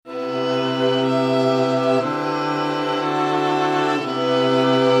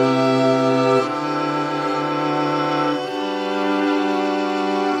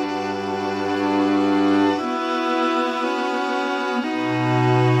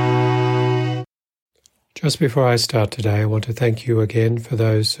Just before I start today, I want to thank you again for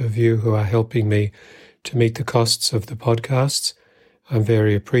those of you who are helping me to meet the costs of the podcasts. I'm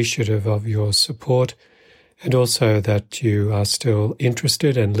very appreciative of your support and also that you are still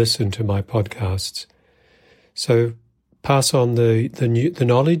interested and listen to my podcasts. So pass on the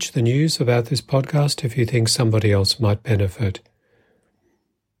knowledge, the news about this podcast if you think somebody else might benefit.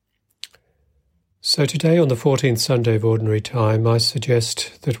 So today on the 14th Sunday of Ordinary Time, I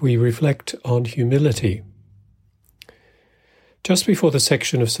suggest that we reflect on humility. Just before the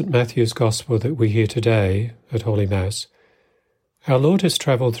section of St. Matthew's Gospel that we hear today at Holy Mass, our Lord has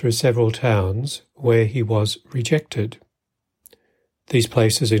travelled through several towns where he was rejected. These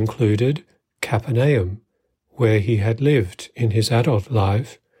places included Capernaum, where he had lived in his adult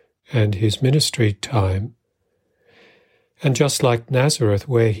life and his ministry time, and just like Nazareth,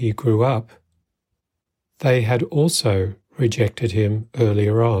 where he grew up, they had also rejected him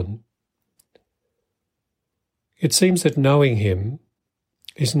earlier on. It seems that knowing him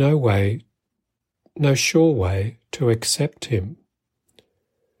is no sure way to accept him.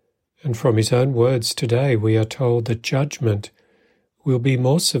 And from his own words today, we are told that judgment will be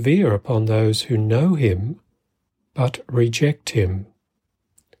more severe upon those who know him but reject him.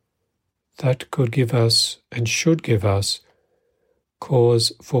 That could give us and should give us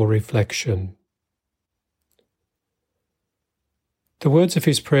cause for reflection. The words of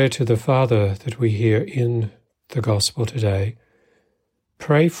his prayer to the Father that we hear in the Gospel today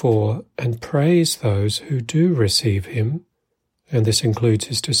pray for and praise those who do receive him, and this includes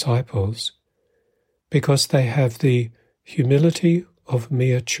his disciples, because they have the humility of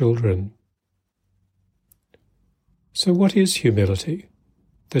mere children. So what is humility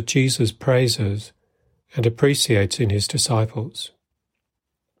that Jesus praises and appreciates in his disciples?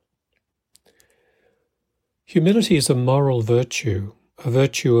 Humility is a moral virtue, a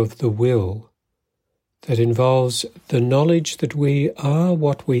virtue of the will, that involves the knowledge that we are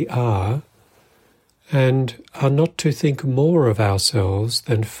what we are and are not to think more of ourselves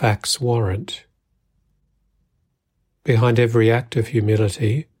than facts warrant. Behind every act of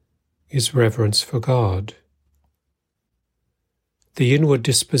humility is reverence for God. The inward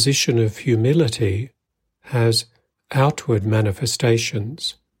disposition of humility has outward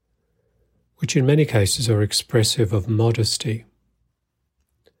manifestations, which in many cases are expressive of modesty.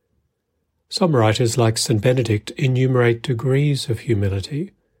 Some writers, like St. Benedict, enumerate degrees of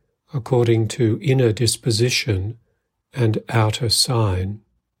humility according to inner disposition and outer sign.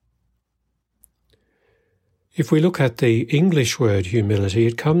 If we look at the English word humility,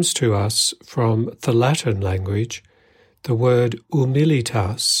 it comes to us from the Latin language, the word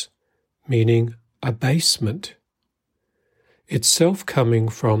humilitas, meaning abasement, itself coming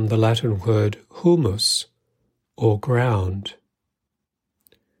from the Latin word humus, or ground.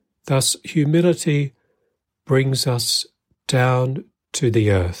 Thus, humility brings us down to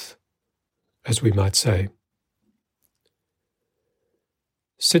the earth, as we might say.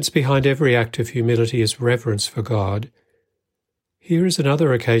 Since behind every act of humility is reverence for God, here is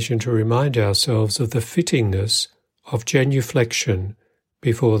another occasion to remind ourselves of the fittingness of genuflection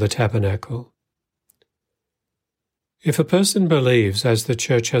before the tabernacle. If a person believes, as the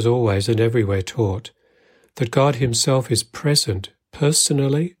Church has always and everywhere taught, that God himself is present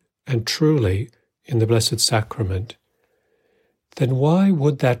personally and truly in the Blessed Sacrament, then why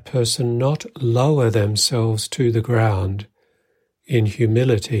would that person not lower themselves to the ground in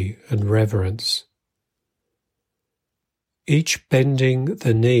humility and reverence? Each bending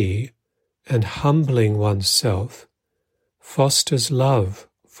the knee and humbling oneself fosters love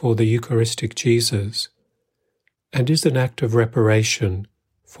for the Eucharistic Jesus and is an act of reparation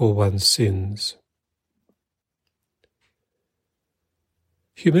for one's sins.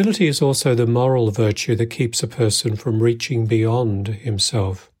 Humility is also the moral virtue that keeps a person from reaching beyond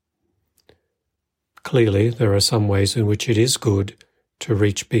himself. Clearly, there are some ways in which it is good to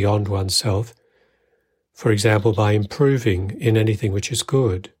reach beyond oneself, for example, by improving in anything which is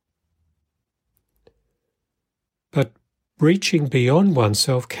good. But reaching beyond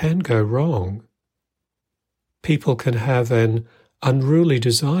oneself can go wrong. People can have an unruly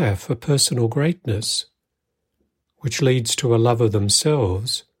desire for personal greatness, which leads to a love of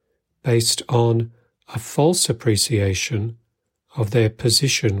themselves based on a false appreciation of their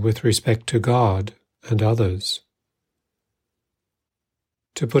position with respect to God and others.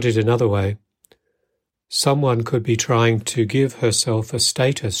 To put it another way, someone could be trying to give herself a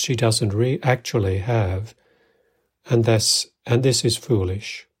status she doesn't actually have, and this is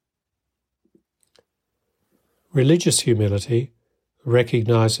foolish. Religious humility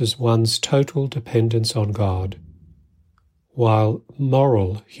recognizes one's total dependence on God, while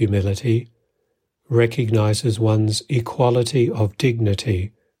moral humility recognizes one's equality of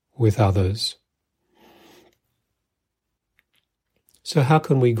dignity with others. So how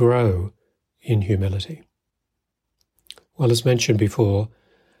can we grow in humility? Well, as mentioned before,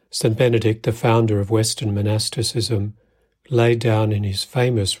 St. Benedict, the founder of Western monasticism, laid down in his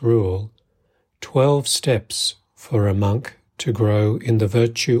famous rule 12 steps for a monk to grow in the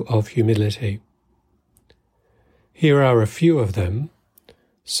virtue of humility. Here are a few of them,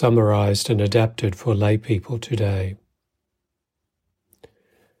 summarized and adapted for lay people today.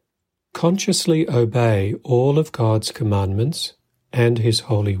 Consciously obey all of God's commandments and His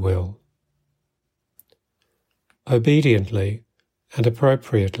holy will. Obediently and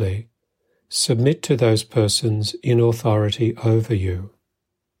appropriately submit to those persons in authority over you.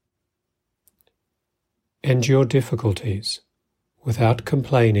 Endure difficulties without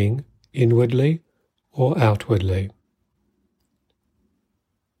complaining inwardly or outwardly.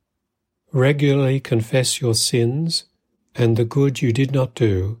 Regularly confess your sins and the good you did not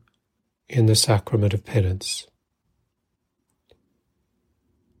do in the sacrament of penance.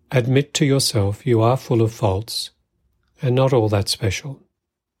 Admit to yourself you are full of faults and not all that special.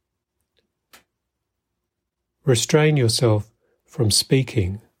 Restrain yourself from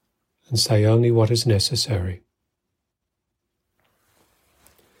speaking and say only what is necessary.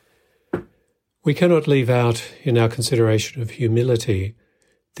 We cannot leave out in our consideration of humility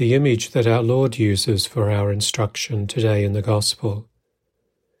the image that our Lord uses for our instruction today in the Gospel.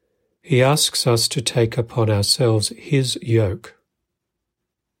 He asks us to take upon ourselves His yoke.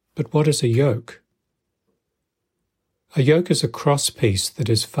 But what is a yoke? A yoke is a crosspiece that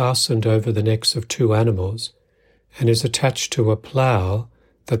is fastened over the necks of two animals and is attached to a plough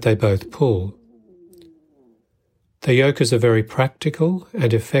that they both pull. The yoke is a very practical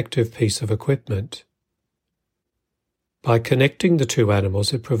and effective piece of equipment. By connecting the two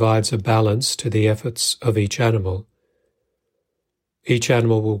animals, it provides a balance to the efforts of each animal. Each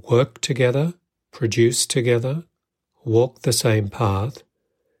animal will work together, produce together, walk the same path,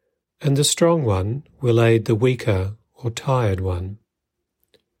 and the strong one will aid the weaker or tired one.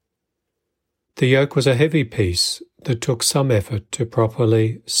 The yoke was a heavy piece that took some effort to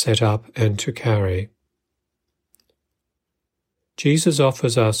properly set up and to carry. Jesus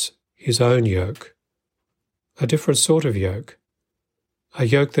offers us His own yoke, a different sort of yoke, a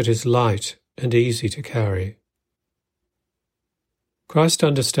yoke that is light and easy to carry. Christ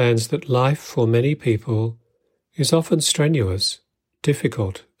understands that life for many people is often strenuous,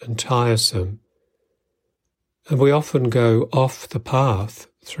 difficult and tiresome, and we often go off the path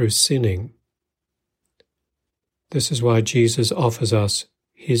through sinning. This is why Jesus offers us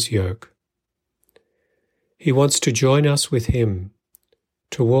His yoke. He wants to join us with Him,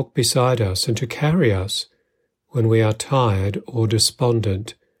 to walk beside us and to carry us when we are tired or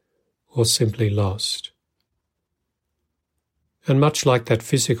despondent or simply lost. And much like that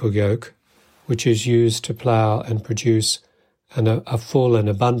physical yoke, which is used to plough and produce a full and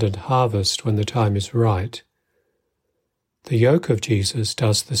abundant harvest when the time is right, the yoke of Jesus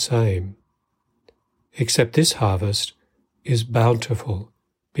does the same, except this harvest is bountiful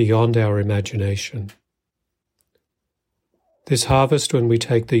beyond our imagination. This harvest, when we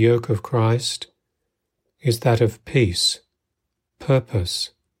take the yoke of Christ, is that of peace,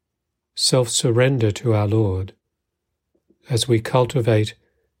 purpose, self-surrender to our Lord, as we cultivate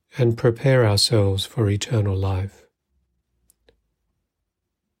and prepare ourselves for eternal life.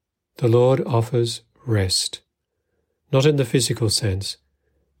 The Lord offers rest, not in the physical sense,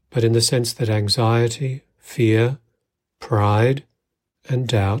 but in the sense that anxiety, fear, pride, and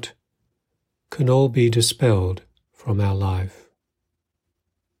doubt can all be dispelled from our life.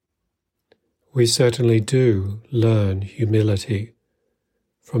 We certainly do learn humility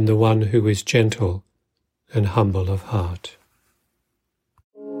from the one who is gentle and humble of heart.